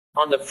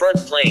On the front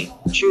plane,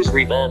 choose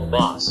Revolved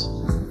Boss.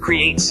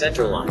 Create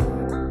center line.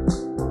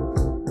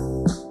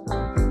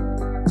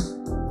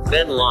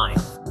 Then line.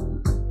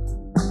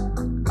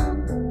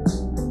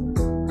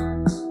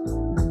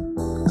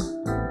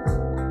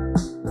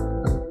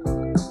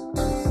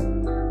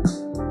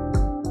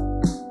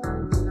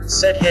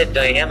 Set head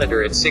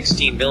diameter at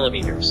 16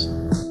 millimeters.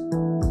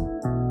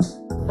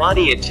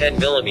 Body at 10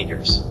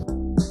 millimeters.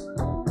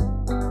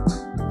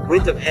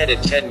 Width of head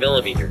at 10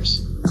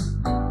 millimeters.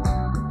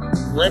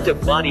 Length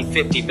of body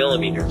 50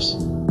 millimeters.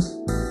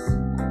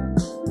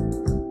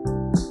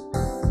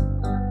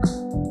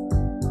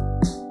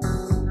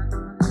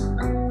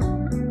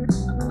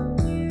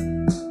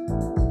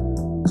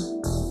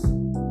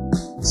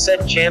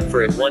 Set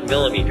chamfer at 1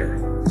 millimeter.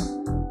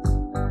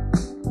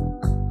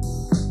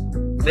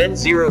 Then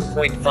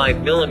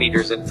 0.5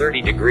 millimeters and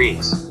 30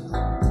 degrees.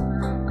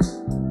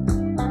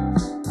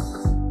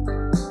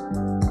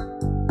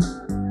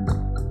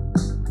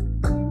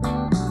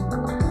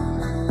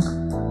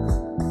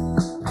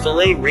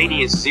 Fillet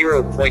radius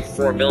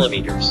 0.4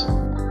 millimeters.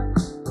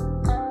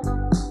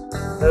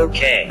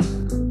 OK.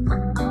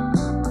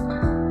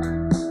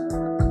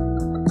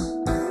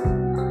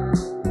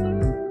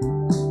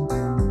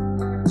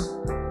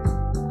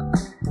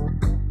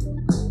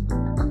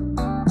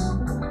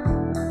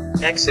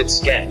 Exit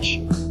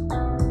sketch.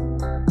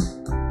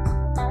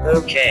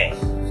 OK.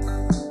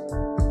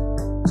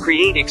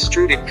 Create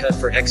extruded cut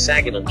for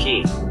hexagonal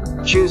key.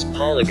 Choose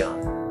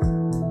polygon.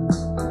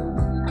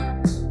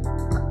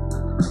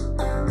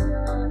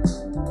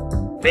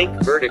 Make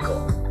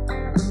vertical.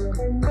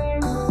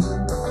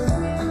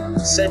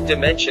 Set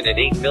dimension at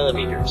 8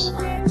 millimeters.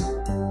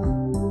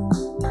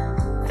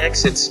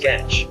 Exit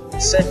sketch.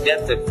 Set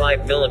depth at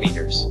 5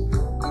 millimeters.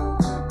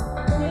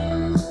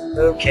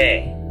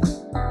 OK.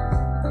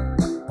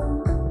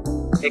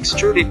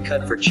 Extruded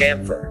cut for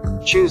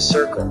chamfer. Choose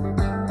circle.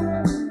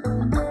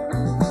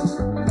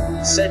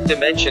 Set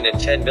dimension at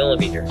 10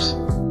 millimeters.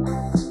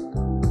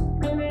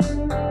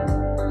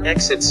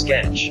 Exit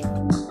sketch.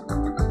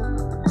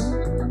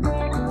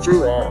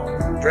 Through all.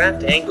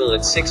 Draft angle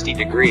at 60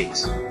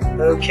 degrees.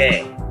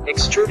 OK.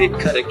 Extruded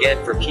cut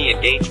again for key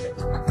engagement.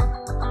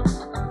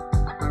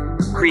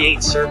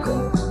 Create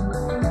circle.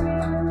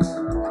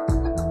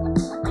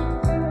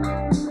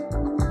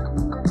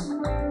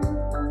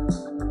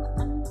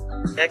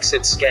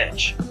 Exit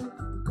sketch.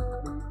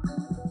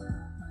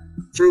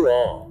 Through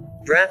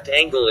all. Draft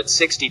angle at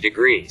 60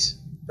 degrees.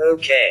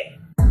 OK.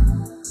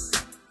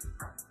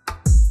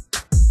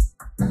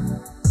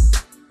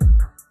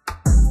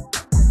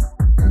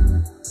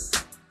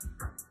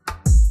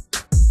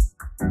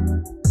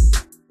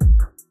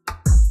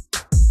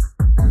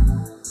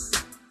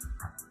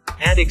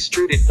 Add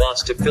extruded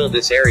boss to fill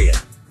this area.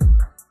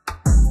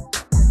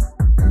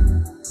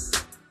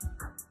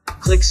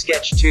 Click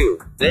Sketch 2,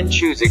 then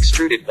choose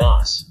Extruded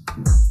Boss.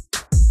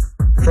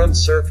 From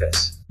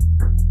Surface.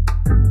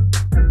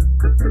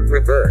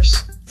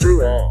 Reverse.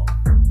 Through all.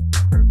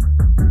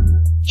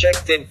 Check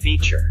Thin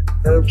Feature.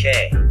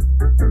 OK.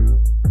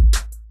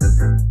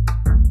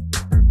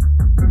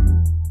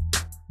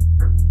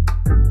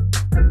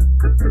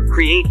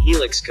 Create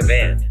Helix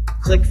command.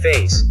 Click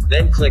Face,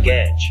 then click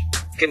Edge.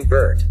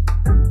 Convert.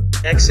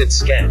 Exit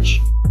sketch.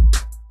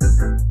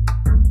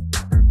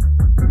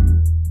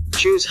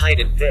 Choose height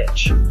and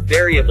pitch.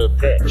 Variable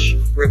pitch.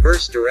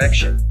 Reverse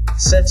direction.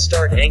 Set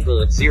start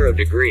angle at 0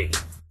 degree.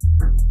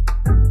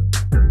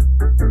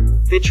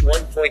 Pitch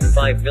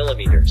 1.5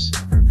 millimeters.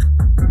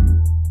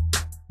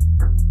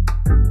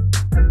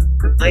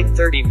 Height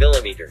 30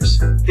 millimeters.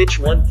 Pitch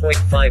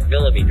 1.5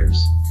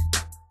 millimeters.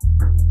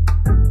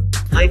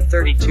 Height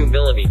 32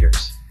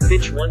 millimeters.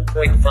 Pitch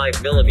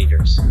 1.5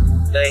 millimeters.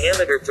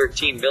 Diameter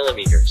 13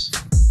 millimeters.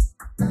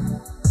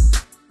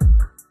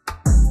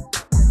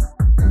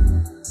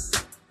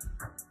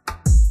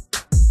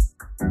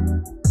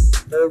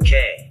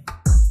 OK.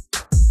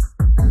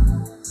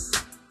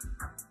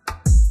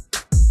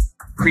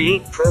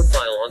 Create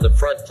profile on the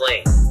front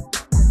plane.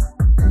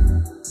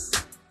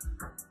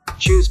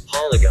 Choose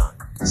polygon.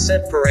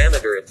 Set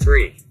parameter at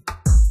 3.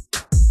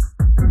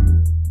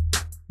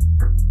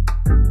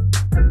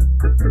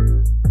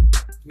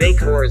 Make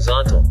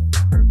horizontal.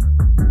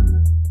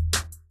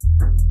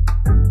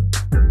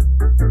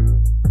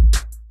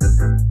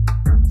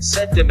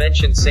 Set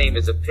dimension same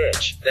as a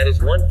pitch, that is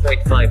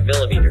 1.5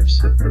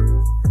 millimeters.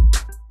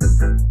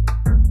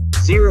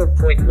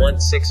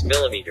 0.16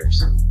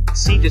 millimeters.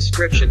 See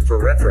description for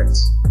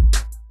reference.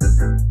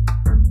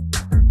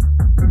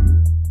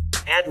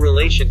 Add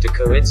relation to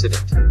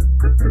coincident.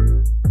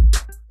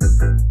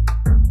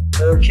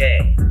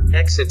 OK.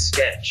 Exit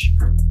sketch.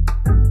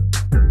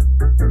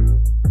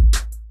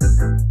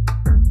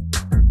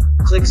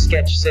 Click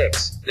Sketch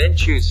 6, then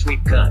choose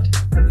Sweep Cut.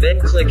 Then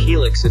click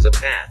Helix as a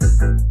path.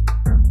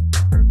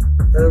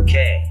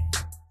 OK.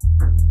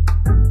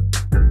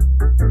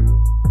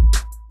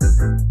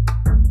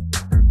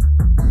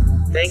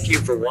 Thank you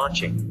for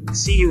watching.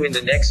 See you in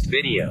the next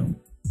video.